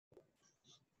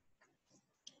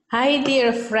Hi,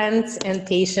 dear friends and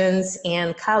patients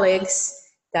and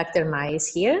colleagues. Dr. Mai is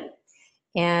here.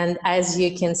 And as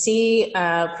you can see,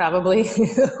 probably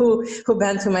who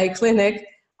been to my clinic,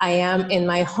 I am in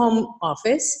my home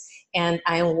office and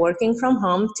I am working from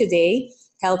home today,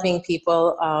 helping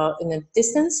people in a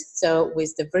distance. So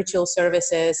with the virtual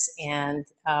services and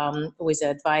with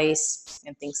advice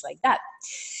and things like that.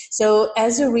 So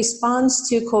as a response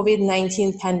to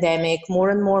COVID-19 pandemic, more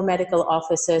and more medical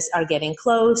offices are getting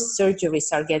closed,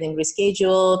 surgeries are getting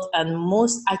rescheduled, and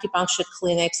most acupuncture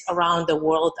clinics around the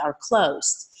world are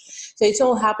closed. So it's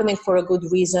all happening for a good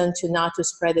reason, to not to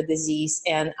spread the disease,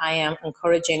 and I am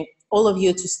encouraging all of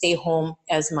you to stay home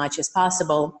as much as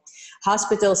possible.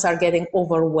 Hospitals are getting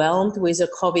overwhelmed with the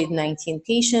COVID-19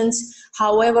 patients.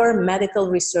 However, medical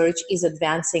research is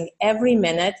advancing every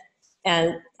minute,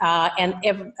 and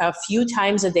a few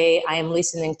times a day, I am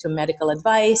listening to medical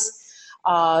advice,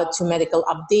 to medical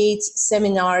updates,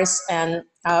 seminars, and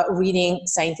reading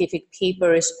scientific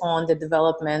papers on the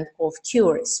development of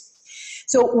cures.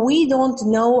 So we don't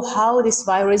know how this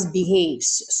virus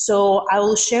behaves. So I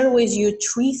will share with you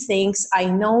 3 things I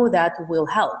know that will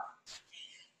help.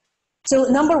 So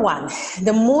number 1,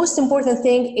 the most important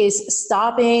thing is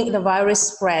stopping the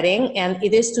virus spreading, and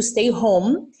it is to stay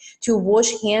home, to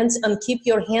wash hands and keep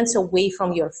your hands away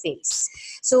from your face.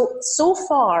 So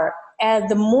far,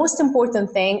 the most important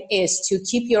thing is to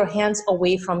keep your hands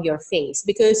away from your face,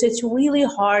 because it's really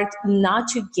hard not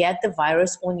to get the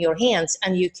virus on your hands,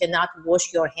 and you cannot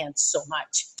wash your hands so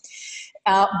much.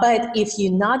 But if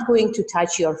you're not going to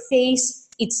touch your face,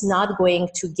 it's not going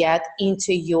to get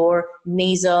into your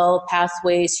nasal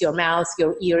pathways, your mouth,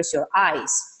 your ears, your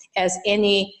eyes, as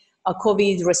any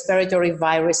COVID respiratory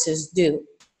viruses do.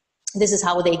 This is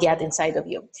how they get inside of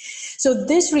you. So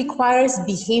this requires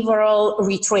behavioral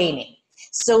retraining.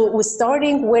 So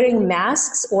starting wearing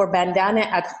masks or bandana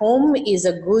at home is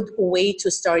a good way to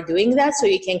start doing that, so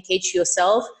you can catch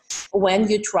yourself when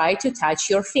you try to touch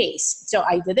your face. So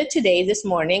I did it today, this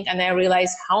morning, and I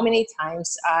realized how many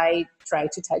times I try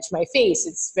to touch my face.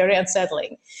 It's very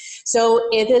unsettling. So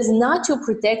it is not to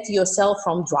protect yourself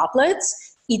from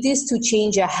droplets, it is to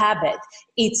change a habit.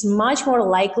 It's much more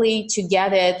likely to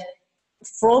get it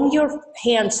from your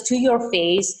hands to your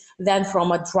face than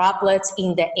from a droplet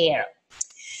in the air.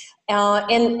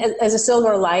 And as a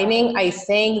silver lining, I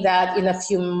think that in a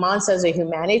few months as a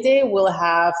humanity, we'll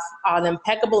have an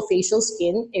impeccable facial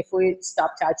skin if we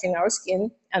stop touching our skin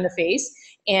and the face.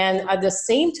 And at the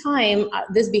same time,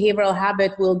 this behavioral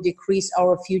habit will decrease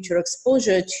our future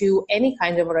exposure to any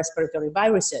kind of respiratory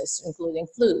viruses, including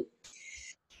flu.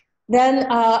 Then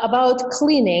about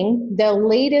cleaning, the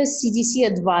latest CDC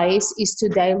advice is to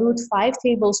dilute 5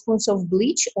 tablespoons of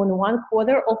bleach on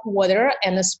 1/4 of water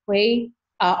and a spray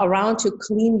around to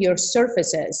clean your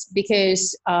surfaces,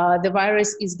 because the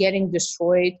virus is getting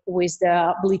destroyed with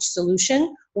the bleach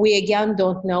solution. We again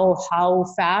don't know how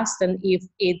fast and if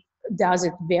it does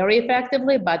it very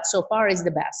effectively, but so far it's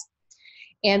the best.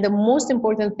 And the most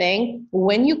important thing,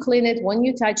 when you clean it, when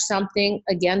you touch something,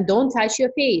 again, don't touch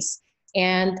your face,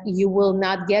 and you will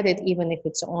not get it even if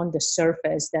it's on the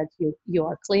surface that you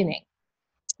are cleaning.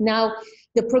 Now,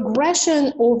 the progression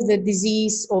of the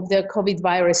disease of the COVID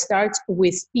virus starts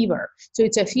with fever. So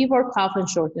it's a fever, cough, and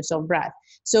shortness of breath.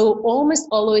 So almost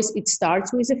always it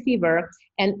starts with a fever.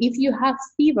 And if you have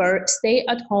fever, stay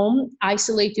at home,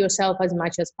 isolate yourself as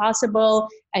much as possible,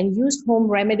 and use home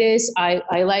remedies.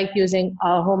 I like using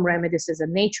home remedies as a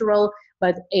natural,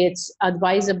 but it's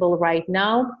advisable right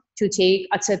now to take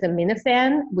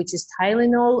acetaminophen, which is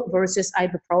Tylenol, versus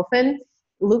ibuprofen.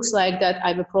 Looks like that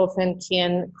ibuprofen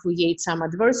can create some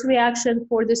adverse reaction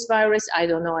for this virus. I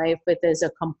don't know if it is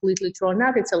a completely true or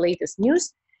not. It's the latest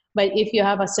news. But if you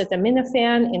have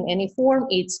acetaminophen in any form,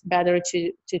 it's better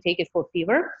to take it for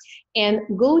fever. And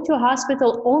go to a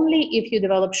hospital only if you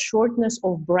develop shortness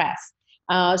of breath.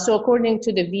 So according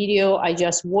to the video I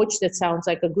just watched, that sounds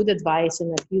like a good advice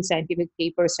in a few scientific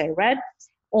papers I read.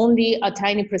 Only a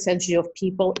tiny percentage of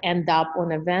people end up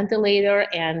on a ventilator,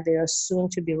 and they are soon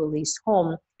to be released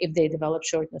home if they develop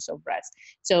shortness of breath.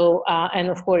 So, and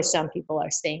of course, some people are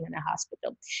staying in a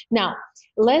hospital. Now,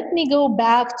 let me go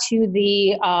back to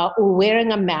the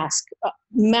wearing a mask.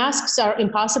 Masks are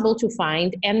impossible to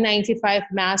find. N95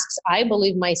 masks, I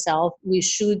believe myself, we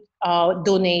should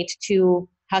donate to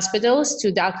hospitals,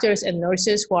 to doctors and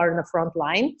nurses who are in the front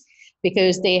line,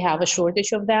 because they have a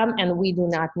shortage of them, and we do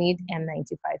not need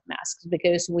N95 masks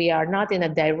because we are not in a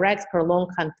direct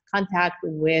prolonged contact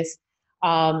with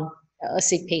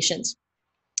sick patients.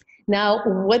 Now,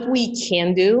 what we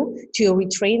can do to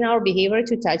retrain our behavior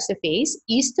to touch the face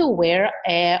is to wear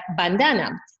a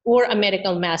bandana or a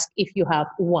medical mask if you have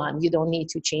one. You don't need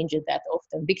to change it that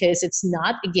often because it's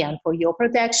not, again, for your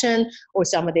protection or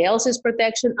somebody else's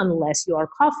protection unless you are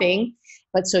coughing.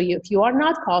 But so if you are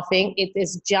not coughing, it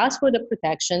is just for the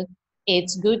protection.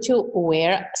 It's good to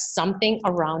wear something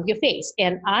around your face.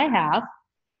 And I have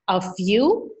a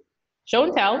few show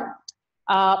and tell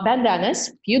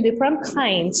bandanas, few different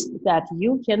kinds that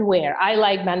you can wear. I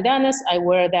like bandanas. I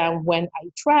wear them when I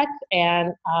trek,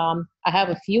 and I have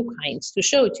a few kinds to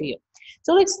show to you.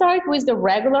 So let's start with the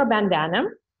regular bandana.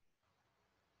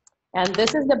 And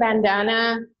this is the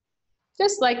bandana,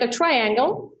 just like a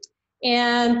triangle.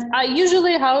 And I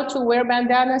usually how to wear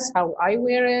bandanas, how I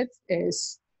wear it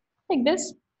is like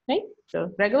this, right?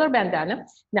 So regular bandana.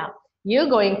 Now, you're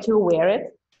going to wear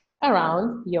it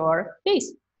around your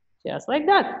face. Just like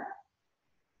that.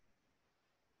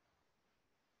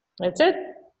 That's it.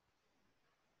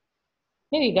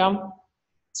 Here you go.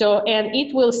 So, and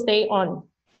it will stay on.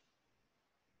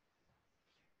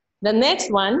 The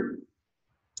next one,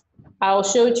 I'll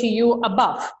show to you a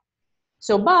buff.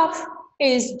 So buff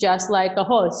is just like a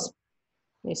hose.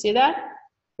 You see that?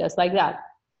 Just like that.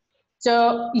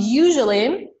 So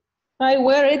usually I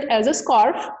wear it as a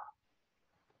scarf,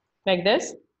 like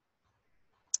this.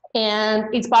 And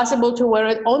it's possible to wear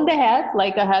it on the head,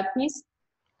 like a headpiece.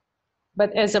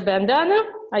 But as a bandana,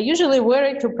 I usually wear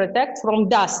it to protect from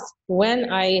dust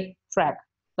when I trek,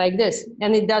 like this.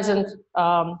 And it doesn't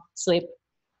slip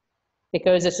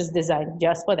because this is designed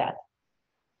just for that.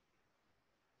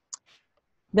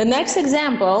 The next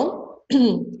example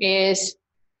is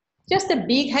just a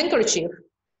big handkerchief,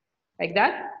 like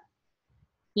that.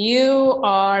 You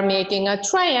are making a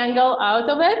triangle out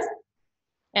of it.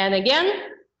 And again,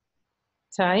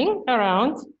 tying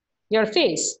around your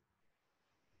face,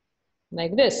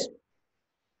 like this.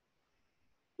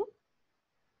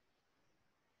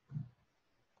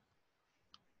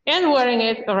 And wearing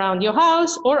it around your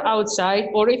house or outside,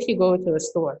 or if you go to a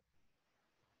store.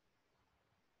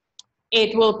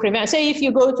 It will prevent, say if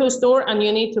you go to a store and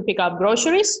you need to pick up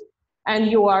groceries, and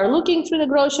you are looking through the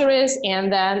groceries,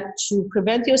 and then to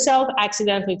prevent yourself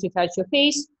accidentally to touch your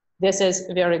face, this is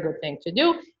a very good thing to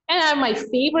do. And I have my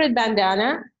favorite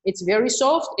bandana. It's very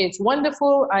soft, it's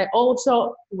wonderful. I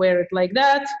also wear it like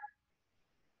that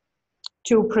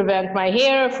to prevent my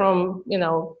hair from,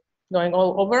 going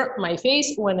all over my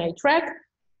face when I trek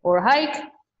or hike.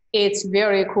 It's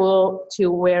very cool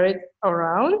to wear it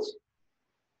around.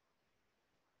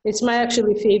 It's my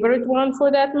actually favorite one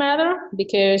for that matter,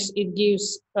 because it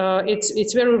gives,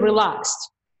 it's very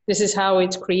relaxed. This is how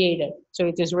it's created. So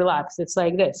it is relaxed, it's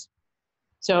like this.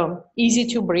 So easy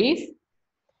to breathe.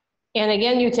 And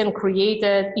again, you can create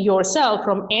it yourself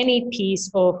from any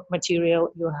piece of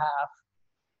material you have.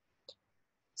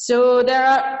 So there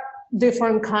are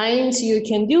different kinds you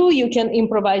can do. You can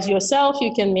improvise yourself.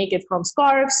 You can make it from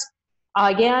scarves.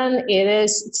 Again, it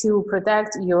is to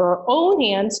protect your own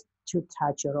hands to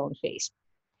touch your own face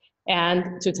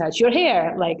and to touch your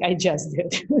hair like I just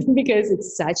did because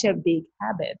it's such a big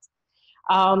habit.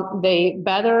 The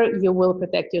better you will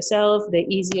protect yourself, the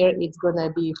easier it's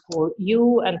gonna be for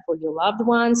you and for your loved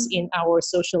ones in our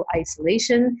social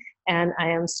isolation. And I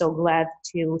am so glad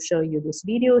to show you this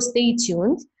video. Stay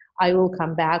tuned. I will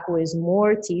come back with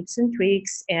more tips and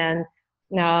tricks and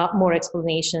more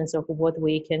explanations of what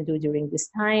we can do during this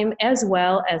time, as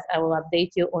well as I will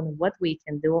update you on what we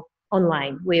can do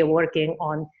online. We are working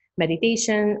on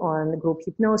meditation, on group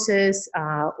hypnosis,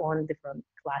 on different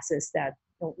classes that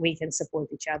we can support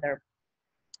each other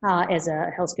as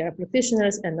a healthcare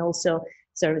practitioners and also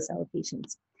service our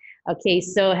patients. Okay,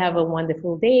 so have a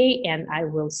wonderful day and I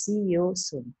will see you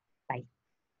soon.